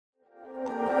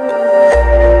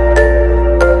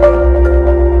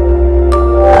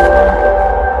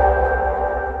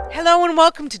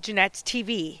welcome to Jeanette's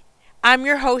TV. I'm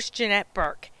your host, Jeanette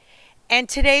Burke, and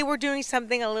today we're doing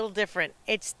something a little different.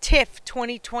 It's TIFF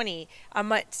 2020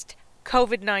 amidst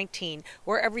COVID-19,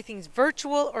 where everything's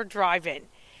virtual or drive-in.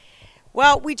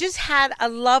 Well, we just had a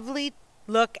lovely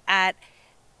look at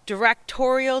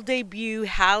directorial debut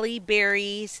Halle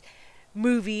Berry's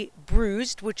movie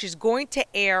Bruised, which is going to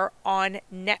air on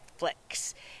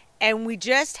Netflix. And we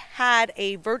just had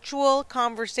a virtual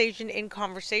conversation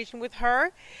with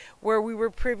her, where we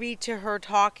were privy to her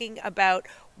talking about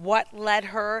what led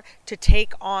her to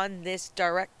take on this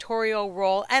directorial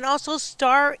role and also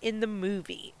star in the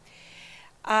movie.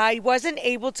 I wasn't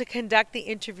able to conduct the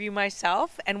interview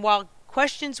myself, and while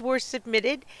questions were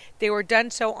submitted, they were done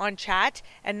so on chat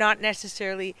and not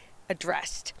necessarily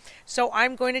addressed. So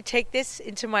I'm going to take this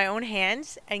into my own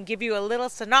hands and give you a little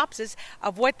synopsis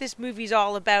of what this movie's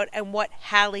all about and what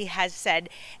Halle has said,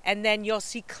 and then you'll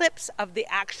see clips of the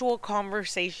actual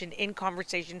conversation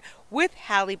with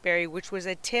Halle Berry, which was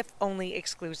a TIFF only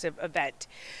exclusive event.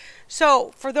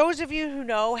 So, for those of you who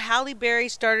know, Halle Berry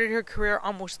started her career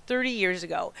almost 30 years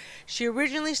ago. She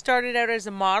originally started out as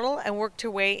a model and worked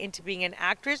her way into being an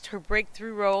actress. Her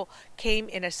breakthrough role came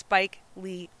in a Spike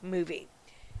Lee movie.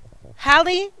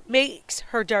 Halle makes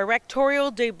her directorial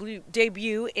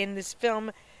debut in this film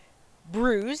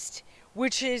Bruised,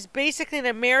 which is basically an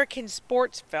American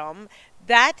sports film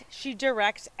that she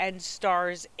directs and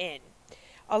stars in,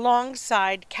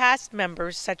 alongside cast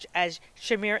members such as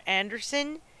Shamir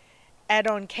Anderson,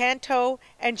 Adon Canto,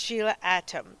 and Sheila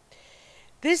Atom.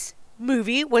 This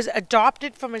movie was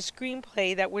adopted from a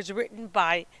screenplay that was written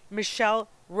by Michelle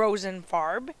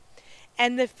Rosenfarb,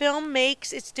 and the film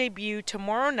makes its debut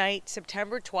tomorrow night,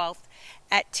 September 12th,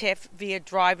 at TIFF via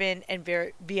drive-in and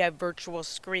via virtual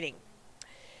screening.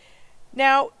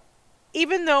 Now,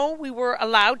 even though we were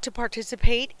allowed to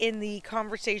participate in the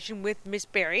conversation with Miss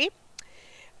Berry,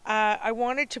 I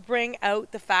wanted to bring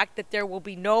out the fact that there will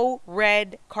be no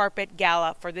red carpet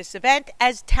gala for this event,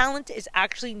 as talent is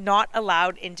actually not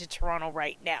allowed into Toronto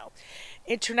right now.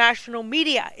 International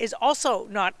media is also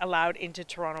not allowed into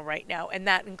Toronto right now, and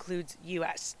that includes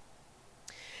US.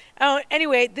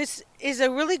 Anyway, this is a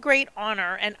really great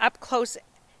honor and up-close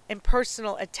and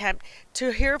personal attempt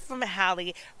to hear from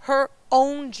Halle, her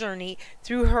own journey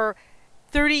through her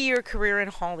 30-year career in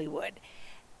Hollywood.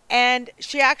 And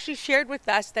she actually shared with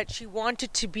us that she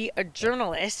wanted to be a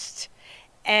journalist,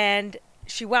 and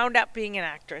she wound up being an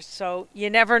actress. So you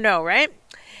never know, right?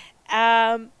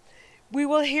 We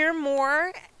will hear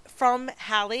more from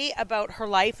Halle about her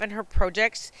life and her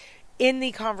projects in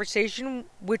the conversation,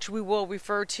 which we will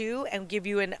refer to and give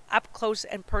you an up-close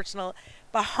and personal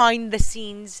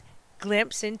behind-the-scenes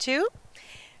glimpse into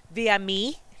via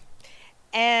me.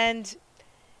 And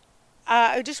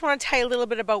I just want to tell you a little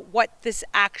bit about what this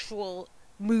actual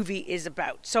movie is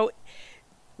about. So,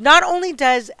 not only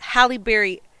does Halle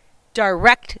Berry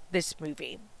direct this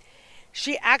movie,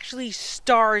 she actually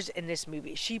stars in this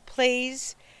movie. She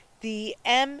plays the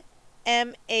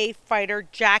MMA fighter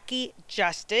Jackie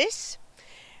Justice,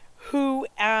 who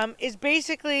is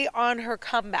basically on her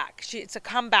comeback. It's a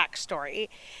comeback story,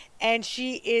 and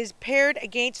she is paired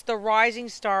against the rising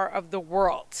star of the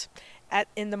world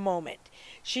in the moment.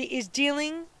 She is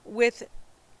dealing with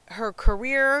her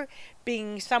career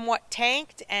being somewhat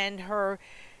tanked and her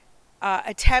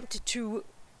attempt to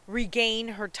regain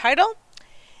her title.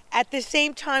 At the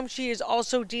same time, she is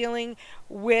also dealing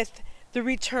with the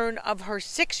return of her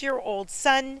 6-year-old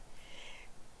son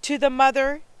to the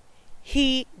mother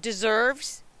he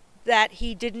deserves that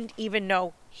he didn't even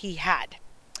know he had.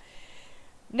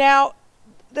 Now,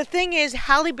 the thing is,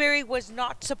 Halle Berry was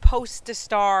not supposed to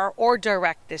star or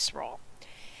direct this role.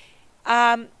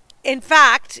 In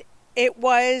fact, it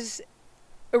was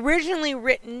originally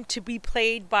written to be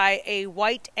played by a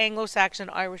white Anglo-Saxon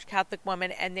Irish Catholic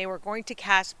woman, and they were going to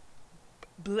cast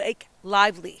Blake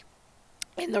Lively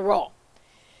in the role.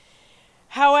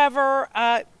 However,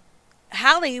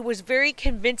 Halle was very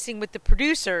convincing with the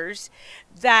producers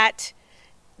that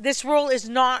this role is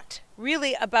not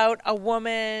really about a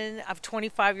woman of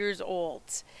 25 years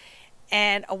old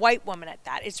and a white woman at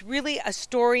that. It's really a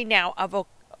story now of a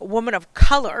woman of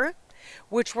color,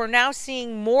 which we're now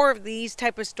seeing more of these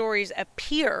type of stories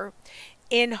appear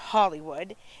in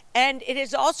Hollywood. And it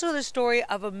is also the story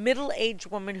of a middle-aged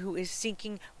woman who is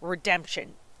seeking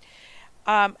redemption.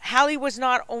 Halle was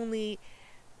not only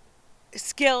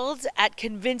skilled at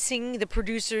convincing the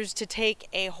producers to take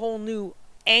a whole new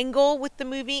angle with the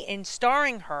movie in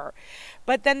starring her,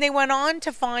 but then they went on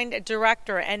to find a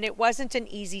director, and it wasn't an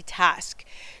easy task.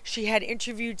 She had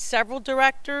interviewed several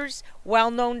directors,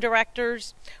 well-known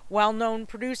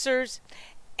producers,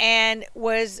 and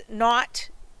was not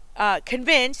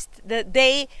convinced that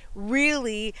they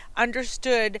really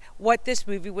understood what this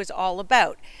movie was all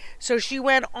about. So she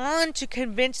went on to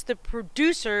convince the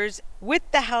producers, with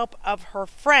the help of her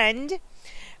friend,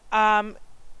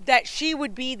 that she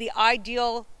would be the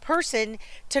ideal person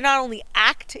to not only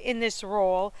act in this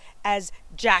role as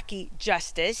Jackie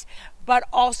Justice, but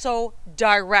also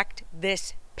direct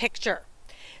this picture.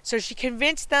 So she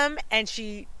convinced them, and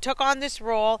she took on this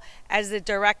role as the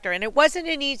director. And it wasn't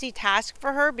an easy task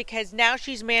for her, because now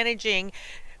she's managing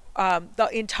the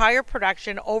entire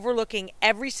production, overlooking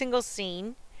every single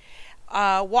scene,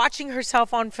 watching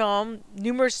herself on film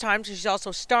numerous times. She's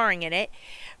also starring in it.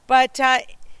 But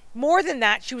more than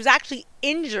that, she was actually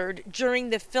injured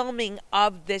during the filming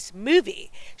of this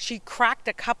movie. She cracked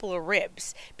a couple of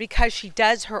ribs because she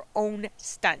does her own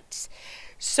stunts.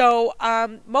 So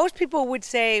most people would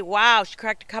say, wow, she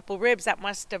cracked a couple ribs. That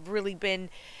must have really been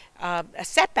a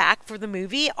setback for the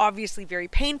movie. Obviously very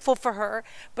painful for her.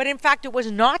 But in fact, it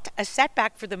was not a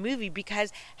setback for the movie,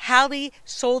 because Halle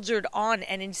soldiered on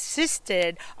and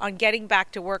insisted on getting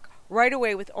back to work right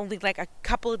away with only like a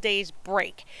couple of days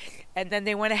break. And then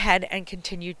they went ahead and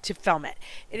continued to film it.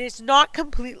 It is not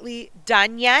completely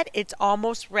done yet. It's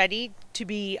almost ready to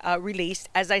be released.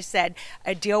 As I said,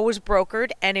 a deal was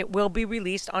brokered, and it will be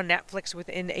released on Netflix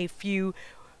within a few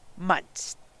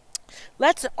months.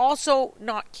 Let's also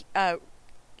not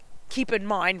keep in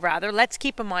mind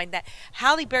that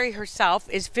Halle Berry herself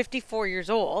is 54 years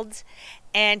old,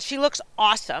 and she looks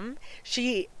awesome.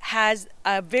 She has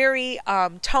a very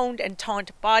toned and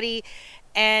taunt body,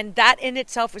 and that in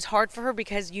itself is hard for her,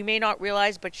 because you may not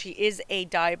realize, but she is a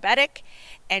diabetic,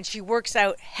 and she works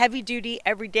out heavy duty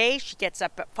every day. She gets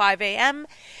up at 5 a.m.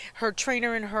 Her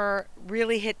trainer and her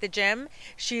really hit the gym.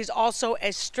 She is also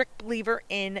a strict believer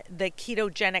in the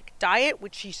ketogenic diet,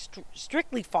 which she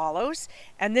strictly follows,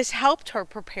 and this helped her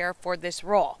prepare for this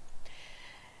role.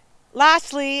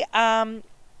 Lastly,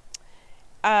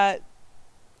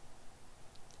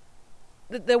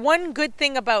 the one good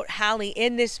thing about Halle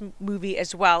in this movie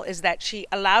as well is that she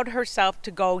allowed herself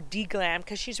to go de-glam,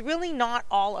 because she's really not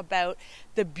all about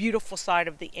the beautiful side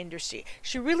of the industry.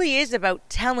 She really is about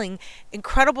telling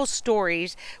incredible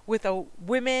stories with a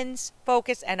women's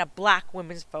focus and a black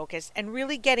women's focus, and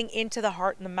really getting into the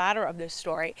heart and the matter of this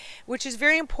story, which is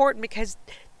very important, because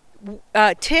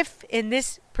TIFF in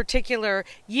this particular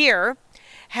year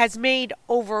has made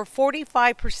over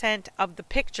 45% of the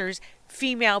pictures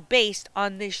female based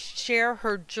on this Share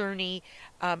Her Journey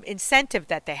incentive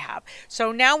that they have.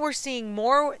 So now we're seeing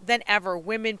more than ever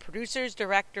women producers,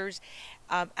 directors,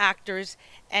 actors,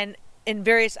 and in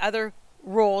various other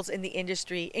roles in the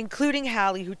industry, including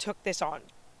Halle, who took this on.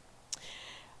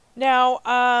 Now,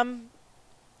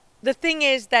 the thing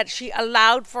is that she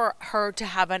allowed for her to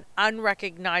have an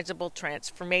unrecognizable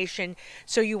transformation,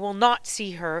 so you will not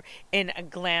see her in a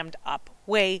glammed up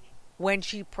way when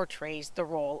she portrays the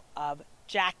role of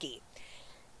Jackie.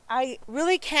 I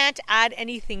really can't add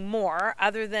anything more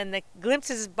other than the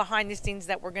glimpses behind the scenes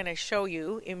that we're going to show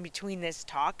you in between this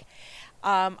talk.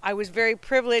 I was very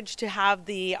privileged to have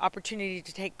the opportunity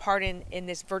to take part in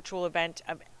this virtual event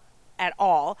at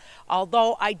all.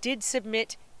 Although I did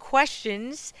submit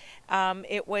questions,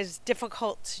 it was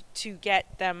difficult to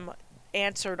get them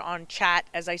answered on chat.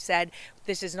 As I said,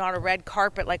 this is not a red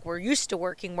carpet like we're used to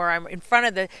working, where I'm in front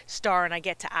of the star and I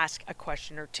get to ask a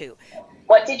question or two.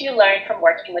 What did you learn from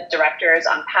working with directors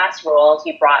on past roles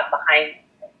you brought behind?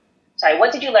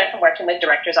 What did you learn from working with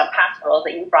directors on past roles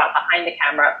that you brought behind the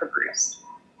camera for Bruce?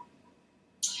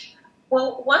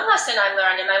 Well, one lesson I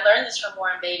learned, and I learned this from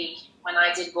Warren Beatty when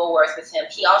I did Woolworth with him.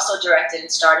 He also directed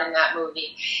and starred in that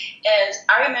movie. And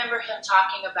I remember him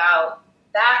talking about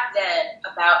back then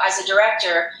about, as a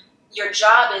director, your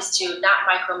job is to not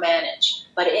micromanage,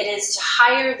 but it is to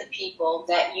hire the people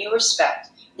that you respect,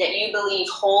 that you believe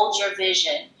hold your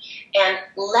vision, and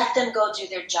let them go do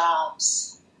their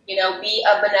jobs. You know, be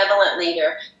a benevolent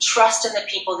leader, trust in the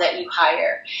people that you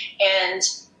hire. And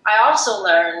I also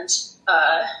learned,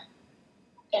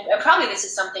 and probably this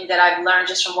is something that I've learned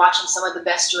just from watching some of the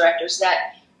best directors,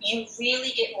 that you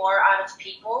really get more out of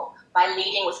people by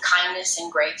leading with kindness and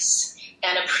grace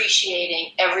and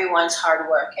appreciating everyone's hard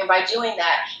work. And by doing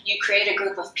that, you create a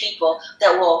group of people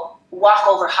that will walk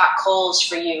over hot coals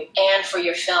for you and for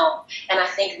your film. And I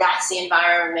think that's the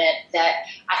environment that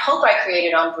I hope I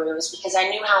created on Bruce, because I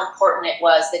knew how important it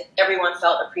was that everyone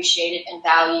felt appreciated and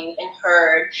valued and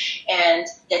heard, and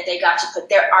that they got to put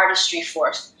their artistry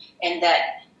forth, and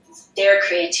that their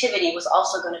creativity was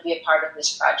also going to be a part of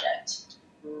this project.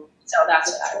 So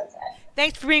that's what I would say.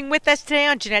 Thanks for being with us today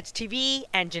on Jeanette's TV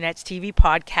and Jeanette's TV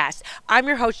podcast. I'm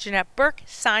your host, Jeanette Burke,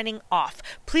 signing off.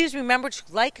 Please remember to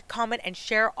like, comment, and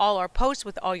share all our posts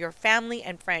with all your family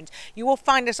and friends. You will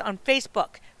find us on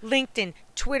Facebook, LinkedIn,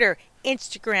 Twitter,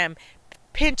 Instagram,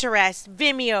 Pinterest,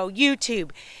 Vimeo,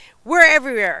 YouTube. We're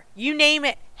everywhere. You name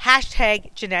it.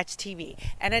 Hashtag Jeanette's TV.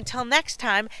 And until next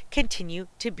time, continue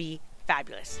to be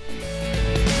fabulous.